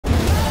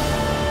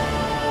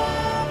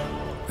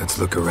Let's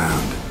look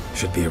around.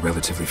 Should be a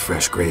relatively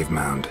fresh grave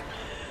mound.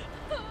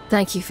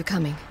 Thank you for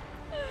coming.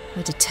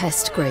 I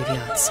detest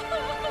graveyards,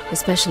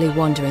 especially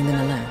wandering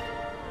them alone.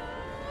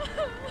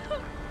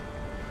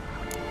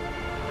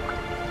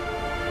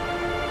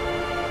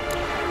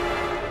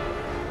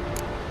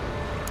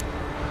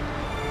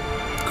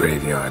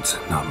 Graveyards,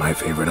 not my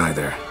favorite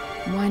either.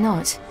 Why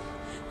not?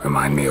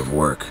 Remind me of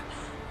work.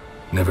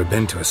 Never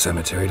been to a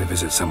cemetery to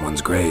visit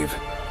someone's grave.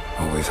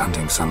 Always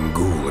hunting some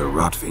ghoul or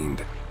rot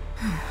fiend.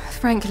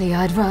 Frankly,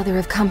 I'd rather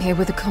have come here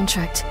with a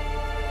contract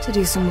to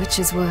do some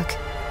witch's work.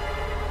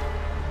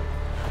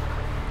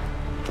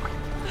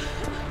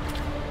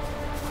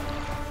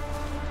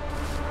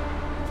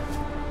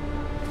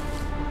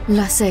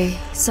 Lasse,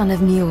 son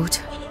of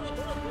Njord.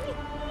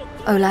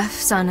 Olaf,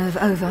 son of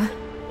Over.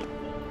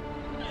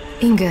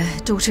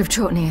 Inga, daughter of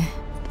Trotnir.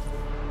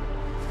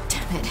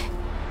 Damn it.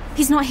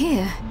 He's not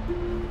here.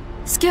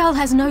 Skjall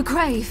has no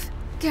grave.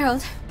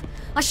 Geralt,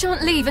 I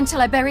shan't leave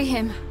until I bury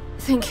him.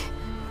 Think,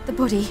 the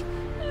body.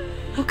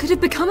 What could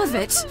have become of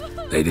it?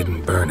 They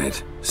didn't burn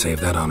it. Save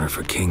that honor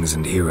for kings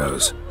and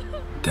heroes.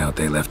 Doubt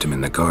they left him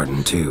in the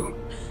garden, too.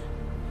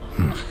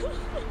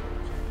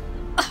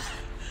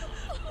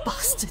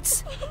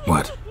 Bastards.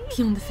 What?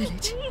 Beyond the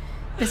village,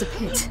 there's a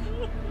pit.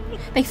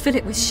 They fill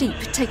it with sheep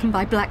taken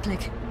by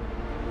Blackleg.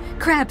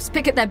 Crabs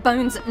pick at their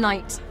bones at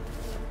night.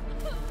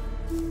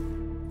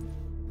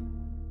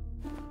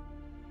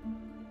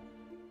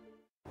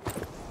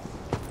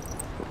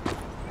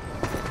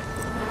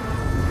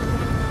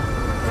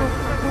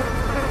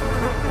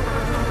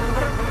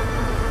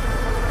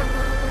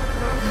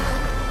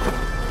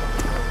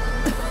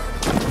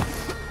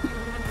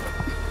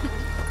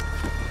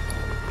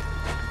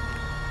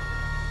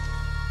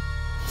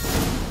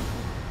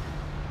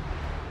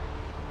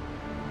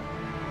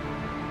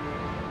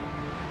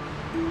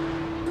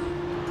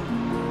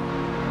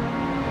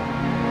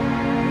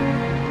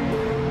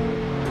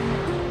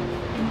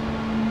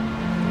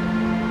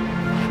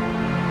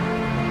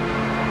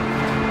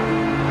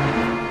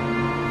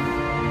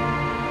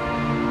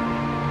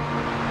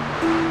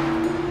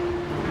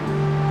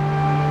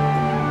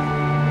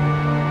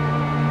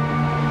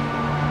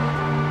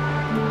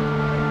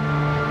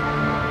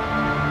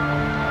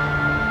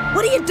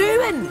 What are you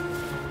doing?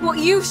 What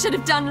you should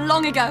have done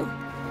long ago.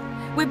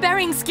 We're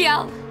burying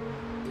Skjall.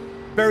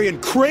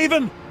 Burying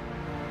Craven?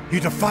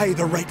 You defy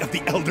the right of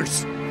the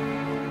elders.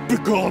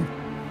 Begone!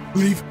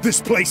 Leave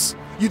this place!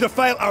 You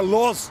defile our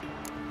laws!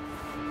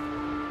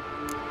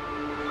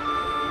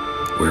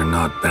 We're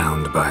not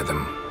bound by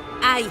them.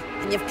 Aye,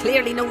 and you've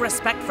clearly no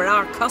respect for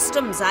our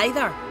customs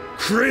either.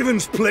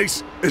 Craven's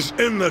place is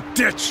in the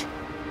ditch!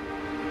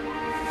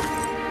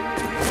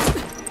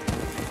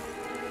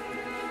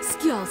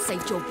 Skjall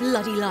saved your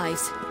bloody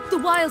lives. The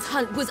Wild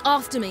Hunt was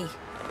after me.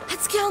 Had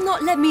Skjall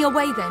not led me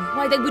away then,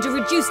 why they would have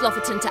reduced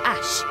Lofoten to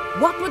ash.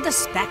 What would the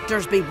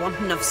spectres be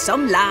wanting of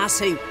some lass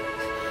who...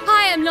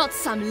 I am not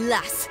some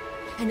lass.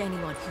 And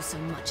anyone who so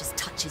much as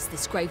touches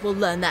this grave will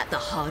learn that the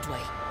hard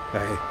way.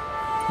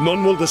 Aye.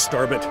 None will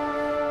disturb it.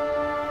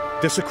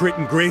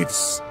 Desecrating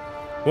graves.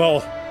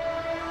 Well,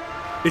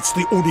 it's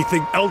the only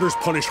thing elders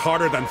punish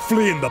harder than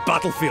fleeing the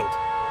battlefield.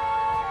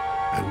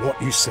 And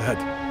what you said...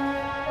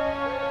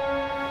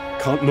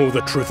 Can't know the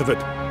truth of it.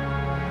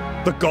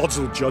 The gods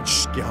will judge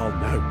Skjall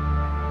now.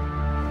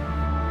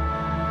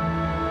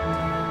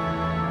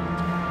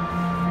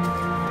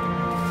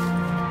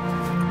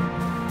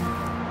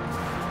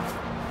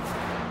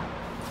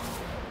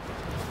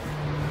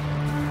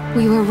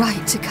 We were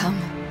right to come.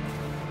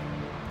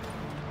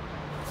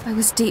 I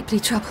was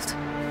deeply troubled.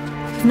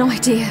 You've no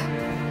idea.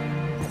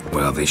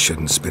 Well, they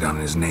shouldn't spit on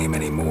his name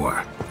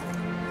anymore.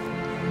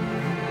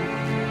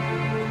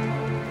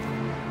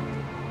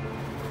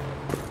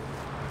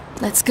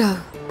 Let's go.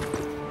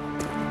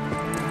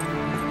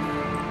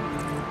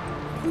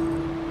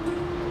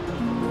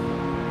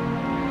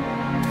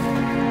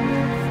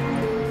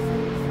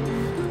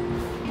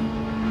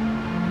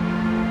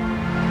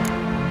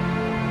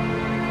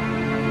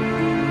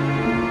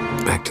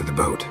 Back to the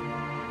boat.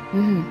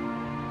 Mm-hmm.